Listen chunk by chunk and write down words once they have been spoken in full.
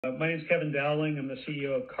My name is Kevin Dowling. I'm the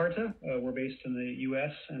CEO of Kaarta. We're based in the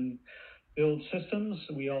U.S. and build systems.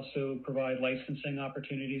 We also provide licensing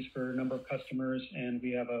opportunities for a number of customers, and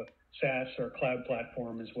we have a SaaS or cloud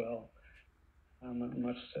platform as well.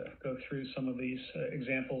 Let's go through some of these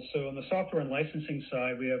examples. So on the software and licensing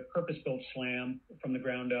side, we have purpose-built SLAM from the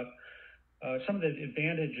ground up. Some of the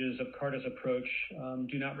advantages of Kaarta's approach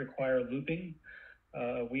do not require looping.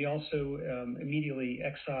 We also immediately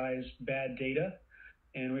excise bad data,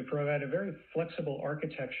 and we provide a very flexible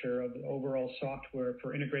architecture of the overall software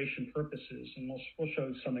for integration purposes, and we'll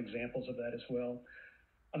show some examples of that as well.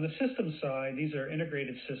 On the system side, these are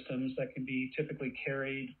integrated systems that can be typically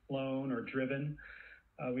carried, flown, or driven.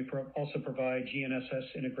 We also provide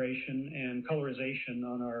GNSS integration and colorization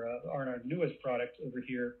on our newest product over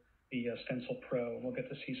here, the Stencil Pro. We'll get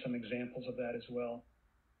to see some examples of that as well.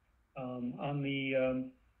 On the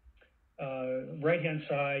right-hand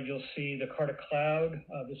side, you'll see the Kaarta Cloud.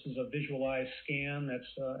 This is a visualized scan that's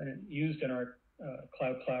used in our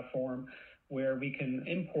cloud platform, where we can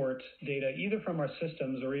import data either from our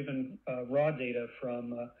systems or even raw data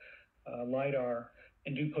from LiDAR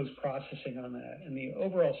and do post-processing on that. And the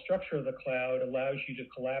overall structure of the cloud allows you to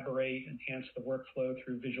collaborate, enhance the workflow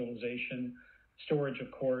through visualization, storage,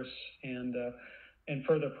 of course, and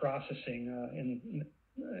further processing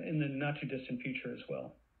in the not-too-distant future as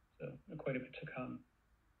well. So quite a bit to come.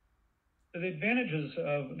 So the advantages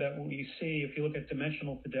of that we see, if you look at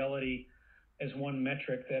dimensional fidelity as one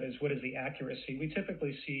metric, that is, what is the accuracy? We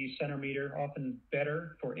typically see centimeter, often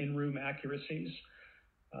better for in-room accuracies.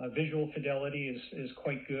 Visual fidelity is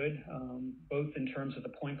quite good, both in terms of the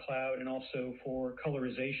point cloud and also for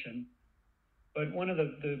colorization. But one of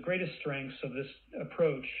the greatest strengths of this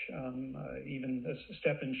approach, even as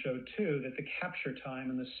Stefan showed too, that the capture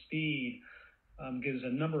time and the speed gives a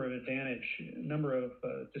number of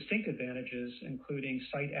distinct advantages, including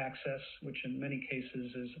site access, which in many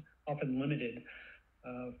cases is often limited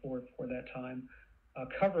for that time.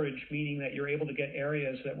 Coverage, meaning that you're able to get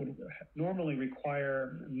areas that would normally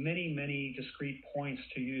require many discrete points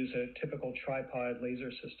to use a typical tripod laser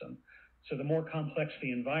system. So the more complex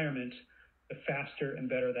the environment, the faster and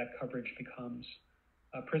better that coverage becomes.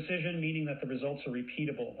 Precision, meaning that the results are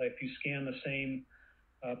repeatable. If you scan the same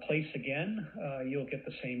place again, you'll get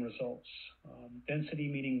the same results. Density,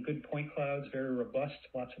 meaning good point clouds, very robust,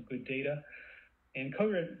 lots of good data. And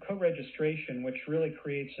co-registration, which really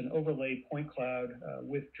creates an overlaid point cloud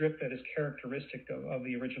with drift that is characteristic of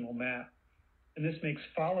the original map. And this makes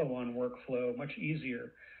follow-on workflow much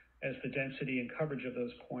easier as the density and coverage of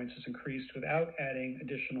those points is increased without adding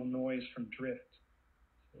additional noise from drift.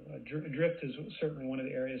 Drift is certainly one of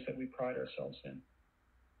the areas that we pride ourselves in.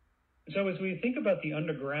 So as we think about the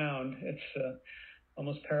underground, it's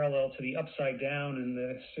almost parallel to the Upside Down in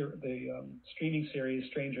the streaming series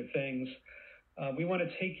Stranger Things. We want to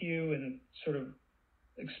take you and sort of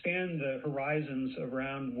expand the horizons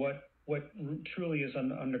around what truly is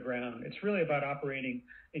underground. It's really about operating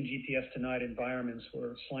in GPS-denied environments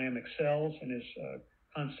where SLAM excels and is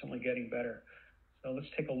constantly getting better. So let's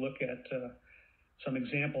take a look at some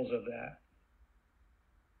examples of that.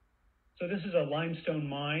 So this is a limestone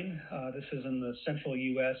mine. This is in the central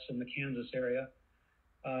U.S. in the Kansas area.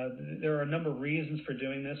 There are a number of reasons for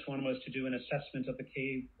doing this. One was to do an assessment of the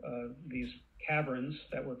cave, these caverns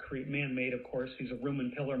that were man-made, of course. These are room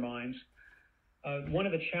and pillar mines. One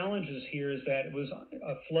of the challenges here is that it was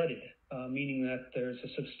flooded, meaning that there's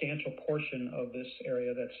a substantial portion of this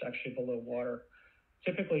area that's actually below water.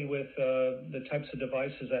 Typically with the types of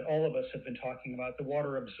devices that all of us have been talking about, the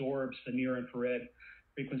water absorbs the near-infrared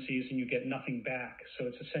frequencies and you get nothing back. So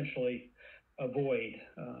it's essentially a void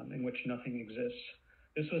in which nothing exists.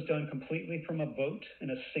 This was done completely from a boat in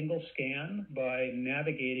a single scan by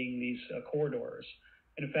navigating these corridors.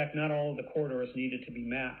 And in fact, not all of the corridors needed to be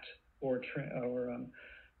mapped or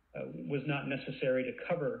was not necessary to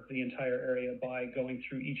cover the entire area by going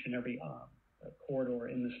through each and every corridor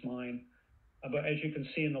in this mine. But as you can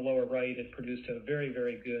see in the lower right, it produced a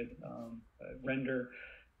very good render.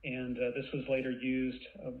 And this was later used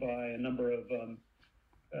by a number of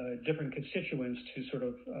different constituents to sort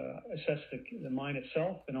of assess the mine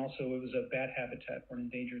itself, and also it was a bat habitat for an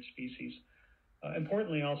endangered species.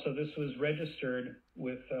 Importantly also, this was registered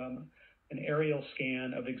with an aerial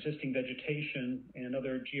scan of existing vegetation and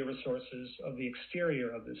other georesources of the exterior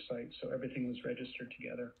of this site, so everything was registered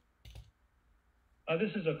together.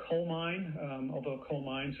 This is a coal mine. Although coal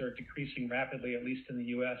mines are decreasing rapidly, at least in the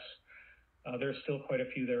U.S., there are still quite a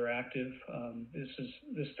few that are active.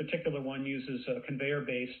 This particular one uses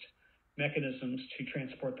conveyor-based mechanisms to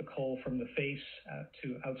transport the coal from the face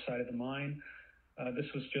to outside of the mine.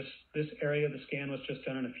 This area, the scan was just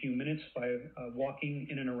done in a few minutes by walking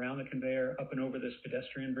in and around the conveyor up and over this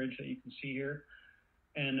pedestrian bridge that you can see here.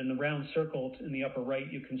 And in the round circle in the upper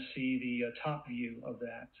right, you can see the top view of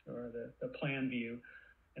that, or the plan view.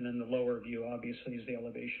 And then the lower view, obviously, is the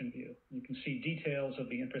elevation view. You can see details of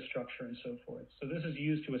the infrastructure and so forth. So this is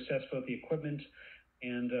used to assess both the equipment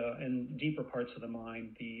and deeper parts of the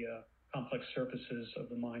mine, the complex surfaces of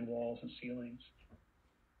the mine walls and ceilings.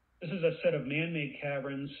 This is a set of man-made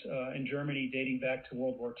caverns in Germany dating back to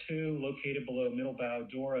World War II, located below Mittelbau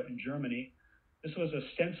Dora in Germany. This was a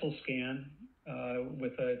stencil scan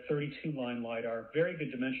with a 32-line LiDAR, very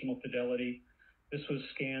good dimensional fidelity. This was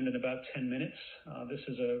scanned in about 10 minutes. This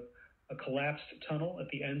is a collapsed tunnel. At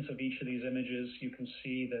the ends of each of these images, you can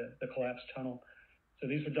see the collapsed tunnel. So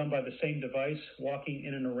these were done by the same device, walking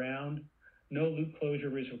in and around. No loop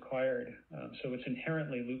closure is required. So it's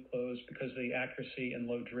inherently loop closed because of the accuracy and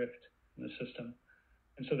low drift in the system.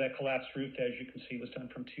 And so that collapsed roof, as you can see, was done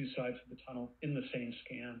from two sides of the tunnel in the same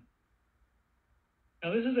scan.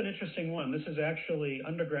 Now, this is an interesting one. This is actually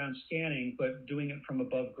underground scanning, but doing it from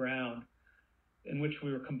above ground, in which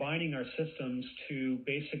we were combining our systems to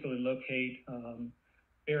basically locate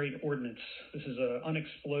buried ordnance. This is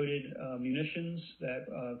unexploded munitions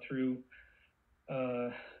that through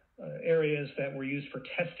areas that were used for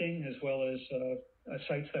testing, as well as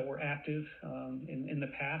sites that were active in the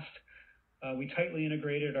past. We tightly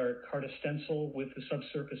integrated our Kaarta stencil with the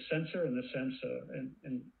subsurface sensor, in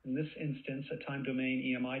this instance, a time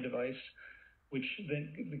domain EMI device, which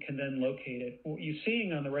then we can then locate it. What you're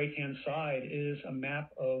seeing on the right-hand side is a map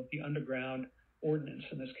of the underground ordnance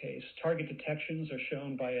in this case. Target detections are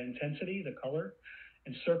shown by intensity, the color,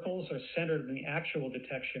 and circles are centered in the actual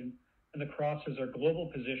detection, and the crosses are global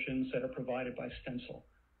positions that are provided by stencil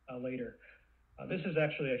later. This is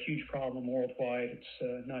actually a huge problem worldwide.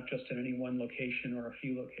 It's not just in any one location or a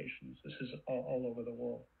few locations. This is all over the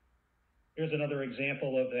world. Here's another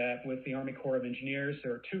example of that with the Army Corps of Engineers.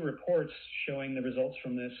 There are two reports showing the results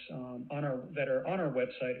from this that are on our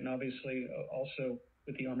website, and obviously also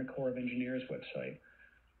with the Army Corps of Engineers website,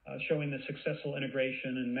 showing the successful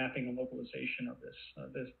integration and mapping and localization of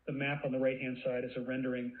this. The map on the right-hand side is a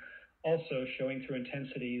rendering also showing through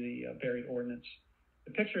intensity the buried ordnance.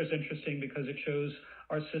 The picture is interesting because it shows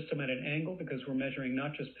our system at an angle, because we're measuring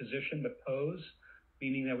not just position but pose,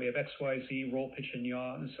 meaning that we have X, Y, Z, roll, pitch, and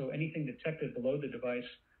yaw. And so anything detected below the device,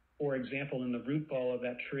 for example, in the root ball of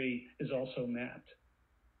that tree, is also mapped.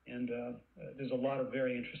 And there's a lot of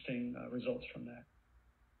very interesting results from that.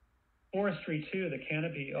 Forestry, too, the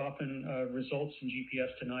canopy often results in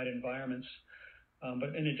GPS-denied environments.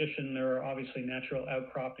 But in addition, there are obviously natural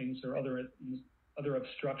outcroppings or other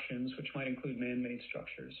obstructions, which might include man-made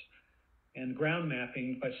structures. And ground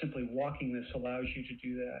mapping, by simply walking this, allows you to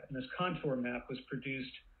do that. And this contour map was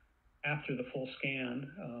produced after the full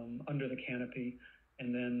scan under the canopy.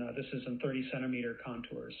 And then this is in 30-centimeter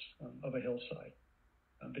contours of a hillside.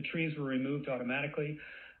 The trees were removed automatically.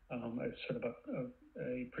 Sort of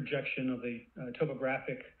a projection of the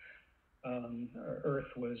topographic earth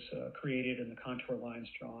was created and the contour lines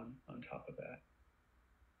drawn on top of that.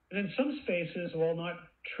 And then some spaces, while not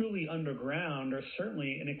truly underground, are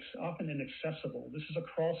certainly often inaccessible. This is a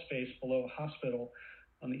crawl space below a hospital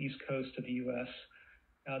on the east coast of the U.S.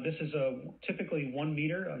 This is typically 1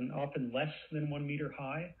 meter and often less than 1 meter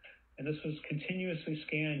high. And this was continuously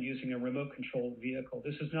scanned using a remote-controlled vehicle.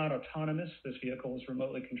 This is not autonomous. This vehicle is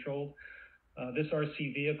remotely controlled. This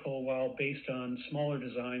RC vehicle, while based on smaller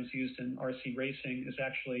designs used in RC racing, is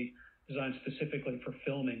actually designed specifically for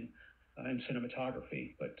filming and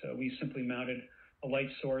cinematography. But we simply mounted a light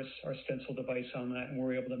source, our stencil device on that, and we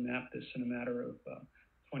were able to map this in a matter of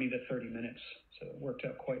 20 to 30 minutes. So it worked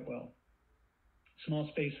out quite well. Small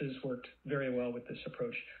spaces worked very well with this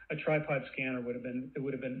approach. A tripod scanner would have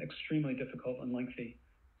been extremely difficult and lengthy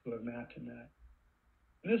to have mapped in that.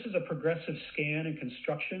 And this is a progressive scan and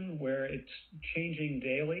construction where it's changing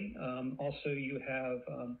daily. Also, you have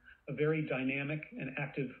a very dynamic and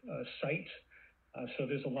active site. So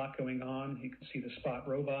there's a lot going on. You can see the Spot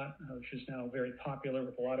robot, which is now very popular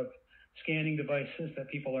with a lot of scanning devices that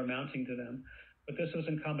people are mounting to them. But this was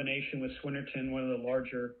in combination with Swinnerton, one of the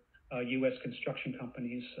larger U.S. construction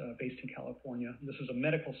companies based in California. This is a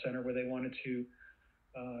medical center where they wanted to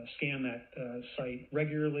scan that site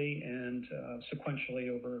regularly and sequentially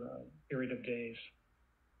over a period of days.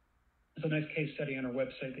 There's a nice case study on our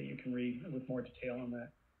website that you can read with more detail on that.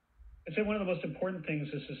 I'd say one of the most important things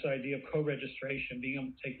is this idea of co-registration, being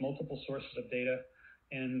able to take multiple sources of data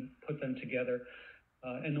and put them together.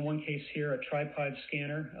 In the one case here, a tripod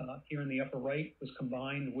scanner here in the upper right was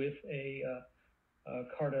combined with a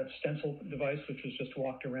Kaarta stencil device, which was just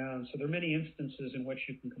walked around. So there are many instances in which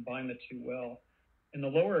you can combine the two well. In the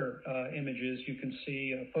lower images, you can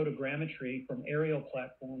see photogrammetry from aerial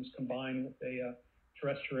platforms combined with a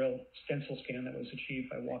terrestrial stencil scan that was achieved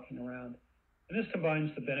by walking around. And this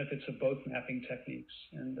combines the benefits of both mapping techniques,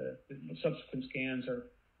 and the subsequent scans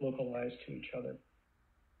are localized to each other.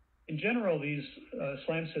 In general, these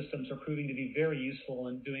SLAM systems are proving to be very useful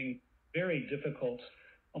in doing very difficult,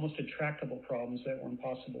 almost intractable problems that were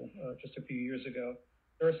impossible just a few years ago.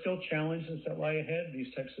 There are still challenges that lie ahead.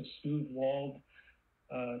 These types of smooth-walled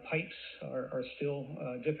pipes are still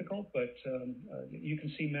difficult, but you can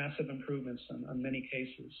see massive improvements on many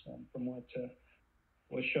cases from what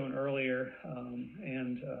was shown earlier,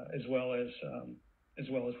 and as well as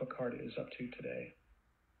what Kaarta is up to today.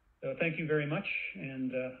 So thank you very much,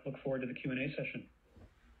 and look forward to the Q&A session.